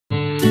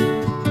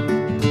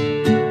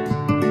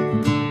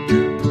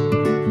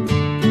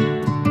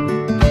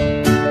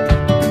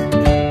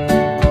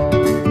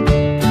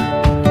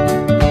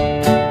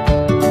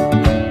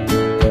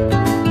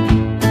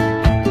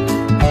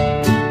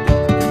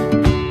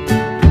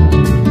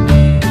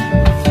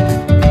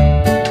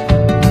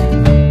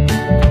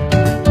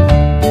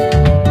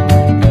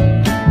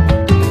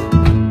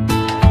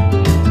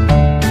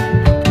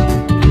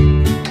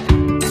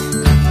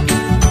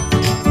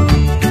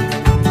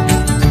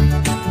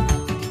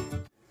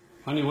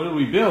Honey, what do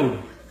we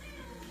build?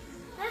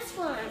 This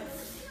one.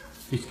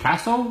 This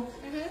castle?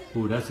 Mm-hmm.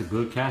 Ooh, that's a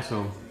good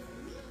castle.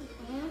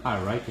 Mm-hmm. I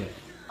like it.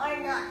 Or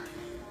not.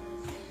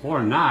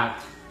 Or not.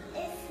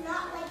 It's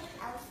not like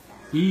Elsa.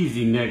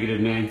 Easy,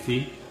 negative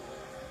Nancy.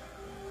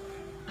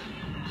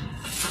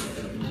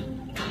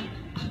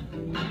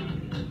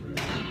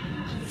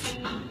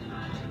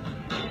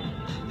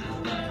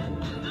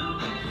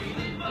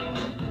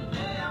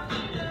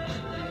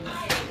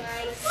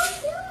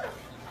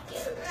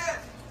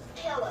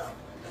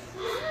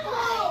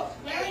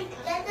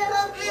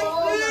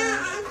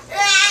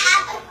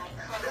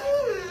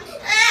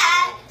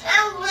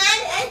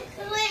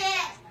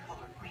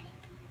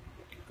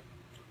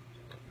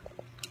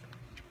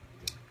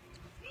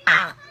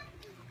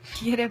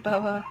 Get it,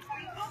 Bubba.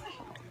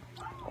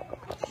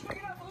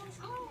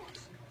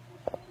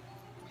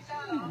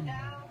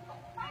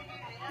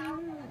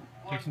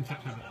 Take some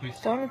tips of it, please.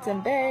 Donuts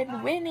in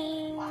bed,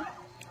 winning.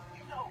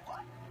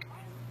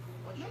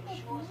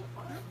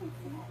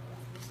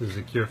 This is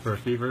a cure for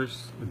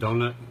fevers, a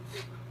donut,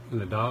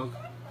 and the dog.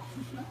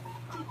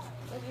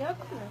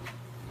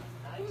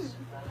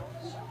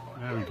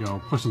 There we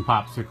go. Put some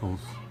popsicles.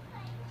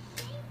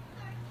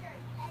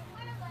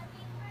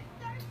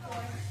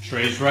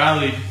 Trey's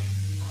rallied.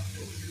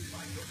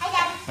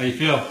 How you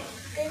feel?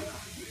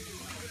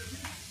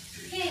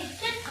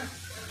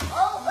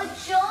 Oh, a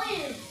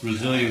giant.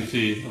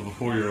 Resiliency of a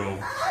 4-year-old.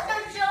 A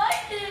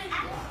giant.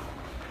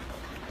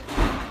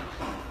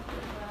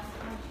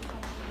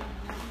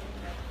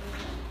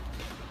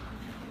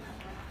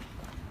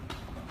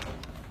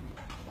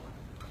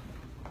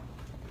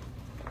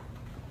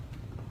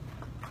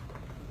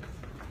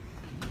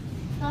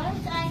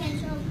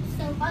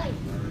 So high.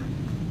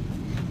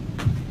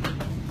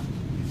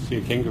 See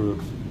a kangaroo.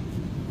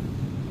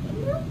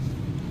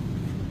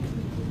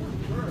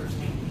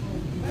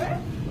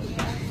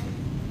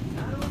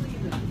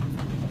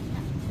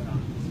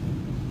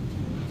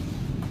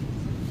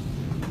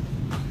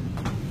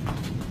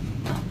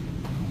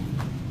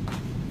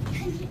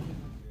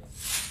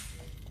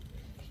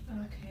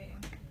 Okay.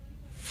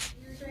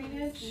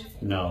 Drainage?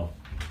 No.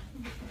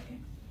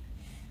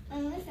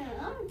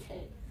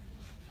 Okay.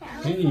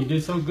 Hey, you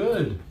did so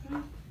good.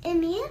 And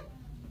me?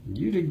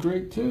 You did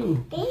great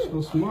too.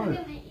 So smart. Look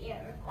at my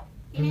ear. Look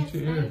It at has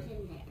your ear. spiders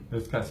in there.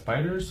 It's got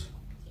spiders?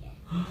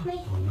 Let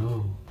me, Oh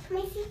no.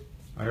 let me see.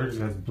 I heard it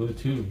has blue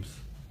tubes.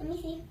 Let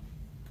me see.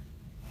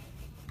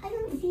 I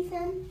don't see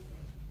some.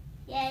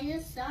 Yeah, I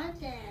just saw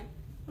them.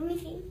 Let me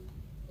see.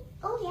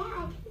 Oh yeah,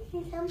 I can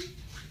see some.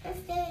 They're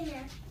still in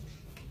there.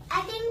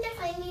 I think they're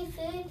finding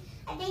food.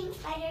 I think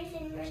spiders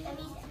in their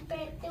tummies,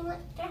 but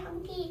they're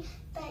hungry.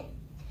 But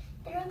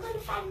they're going to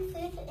find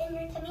food in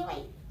their tummy,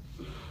 like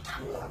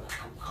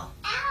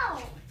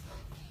ow,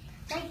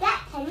 like that,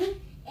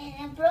 honey. And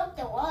I broke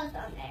the walls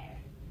on there.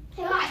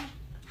 Come on,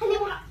 honey,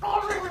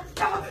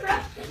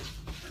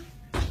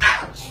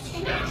 ouch!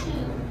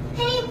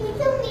 Hey, we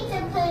don't need to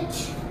put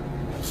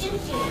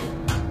choo-choo.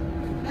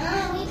 No,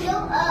 we go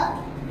up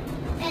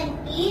and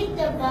eat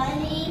the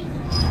bunny.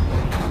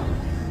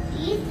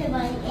 Eat the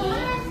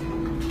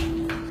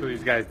bunny. So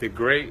these guys did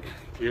great.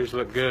 Ears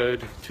look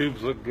good.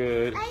 Tubes look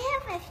good. I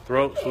have a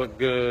Throats sticker. look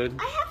good.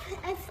 I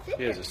have a sticker.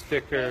 He has a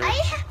sticker. I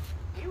have.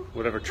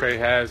 Whatever Trey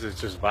has is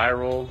just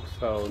viral,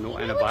 so no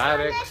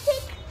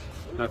antibiotics,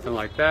 nothing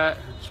like that.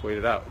 Just wait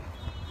it out.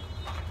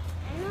 I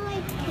don't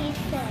like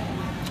pizza.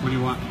 What do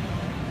you want?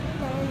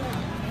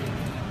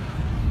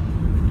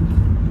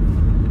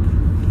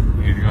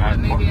 We need to go have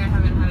Maybe I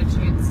haven't had a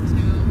chance to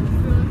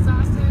feel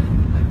exhausted.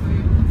 Like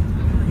we've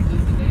been a pretty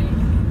busy day.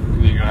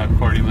 We need to go have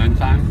Cordy Lynn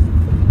time.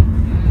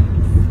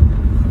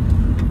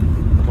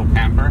 Yes. Go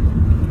pamper.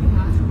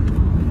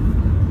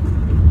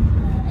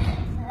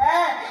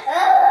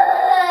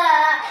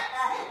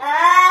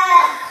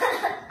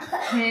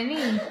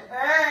 Penny.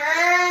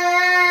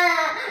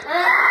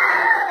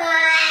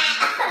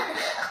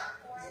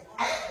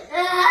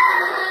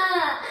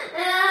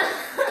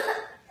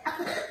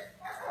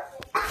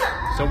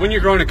 So when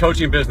you're growing a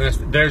coaching business,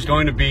 there's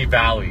going to be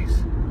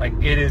valleys. Like,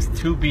 it is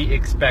to be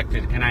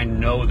expected, and I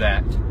know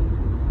that.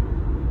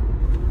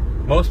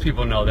 Most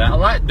people know that. A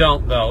lot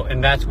don't, though,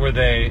 and that's where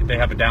they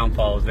have a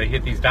downfall, is they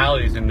hit these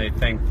valleys and they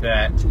think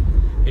that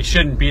it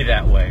shouldn't be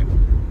that way.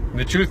 And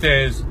the truth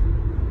is,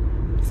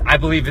 I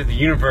believe that the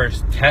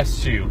universe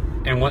tests you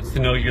and wants to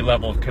know your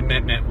level of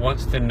commitment,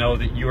 wants to know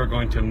that you are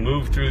going to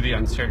move through the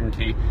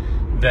uncertainty,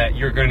 that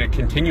you're going to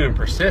continue and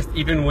persist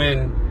even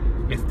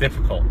when it's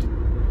difficult.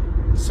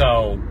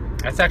 So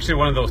that's actually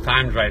one of those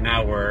times right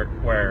now where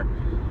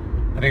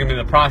I think I'm in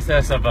the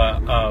process of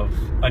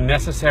a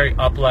necessary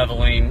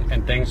up-leveling,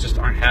 and things just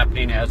aren't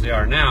happening as they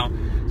are now.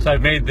 So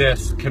I've made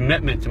this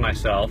commitment to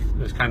myself,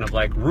 this kind of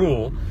like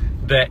rule,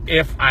 that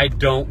if I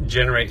don't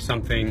generate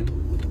something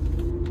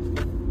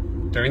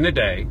during the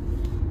day,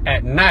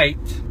 at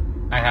night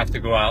I have to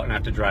go out and I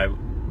have to drive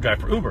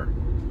for Uber.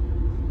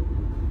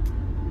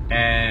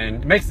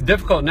 And it makes it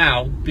difficult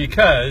now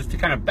because, to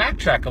kind of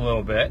backtrack a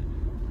little bit,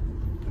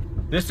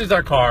 this is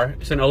our car.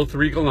 It's an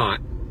 03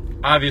 Galant.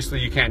 Obviously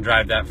you can't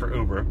drive that for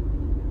Uber.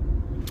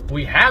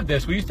 we had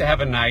this. We used to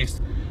have a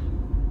nice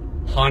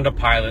Honda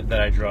Pilot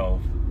that I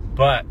drove,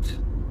 but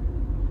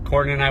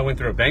Courtney and I went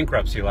through a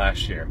bankruptcy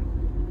last year.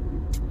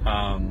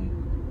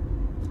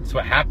 It's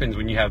what happens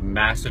when you have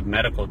massive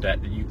medical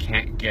debt that you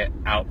can't get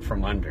out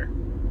from under.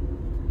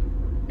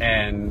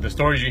 And the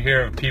stories you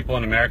hear of people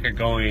in America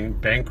going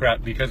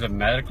bankrupt because of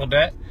medical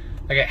debt,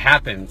 like, it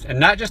happens. And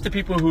not just to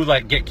people who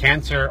like get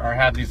cancer or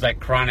have these like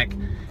chronic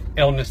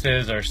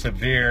illnesses or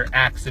severe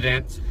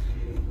accidents.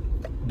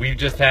 I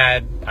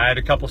had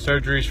a couple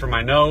surgeries for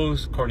my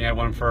nose. Courtney had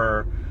one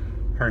for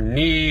her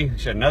knee.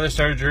 She had another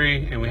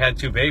surgery, and we had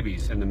 2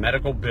 babies, and the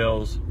medical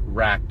bills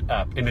racked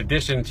up, in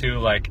addition to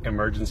like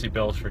emergency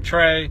bills for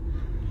Trey.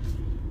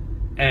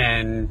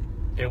 And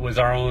it was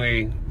our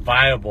only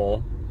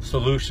viable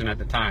solution at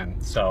the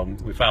time. So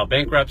we filed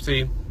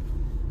bankruptcy.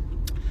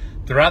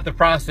 Throughout the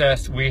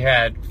process, we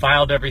had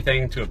filed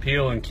everything to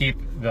appeal and keep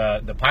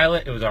the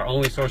Pilot. It was our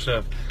only source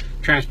of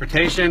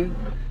transportation.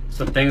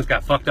 So things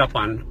got fucked up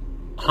on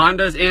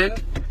Honda's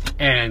end,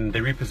 and they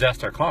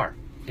repossessed our car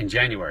in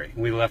January.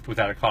 We left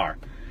without a car,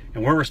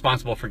 and we're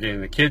responsible for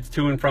getting the kids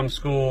to and from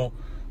school.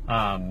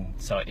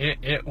 So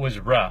it was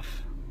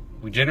rough.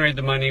 We generated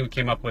the money. We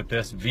came up with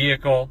this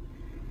vehicle,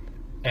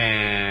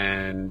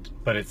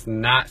 but it's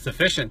not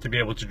sufficient to be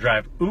able to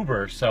drive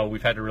Uber. So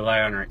we've had to rely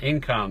on our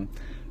income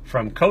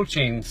from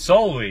coaching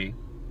solely,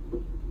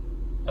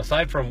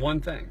 aside from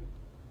one thing.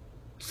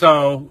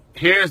 So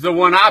here's the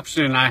one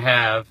option I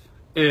have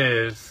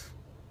is,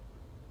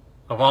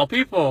 of all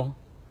people,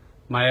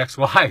 my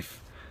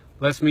ex-wife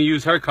lets me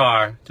use her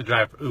car to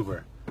drive for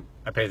Uber.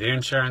 I pay the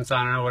insurance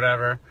on it or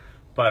whatever.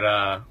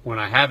 But when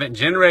I haven't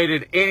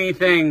generated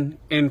anything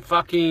in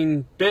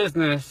fucking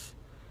business,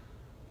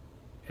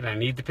 and I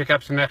need to pick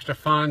up some extra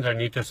funds, or I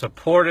need to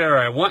support it, or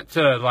I want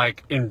to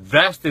like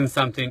invest in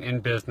something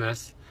in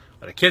business,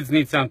 or the kids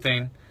need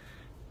something,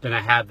 then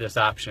I have this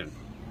option.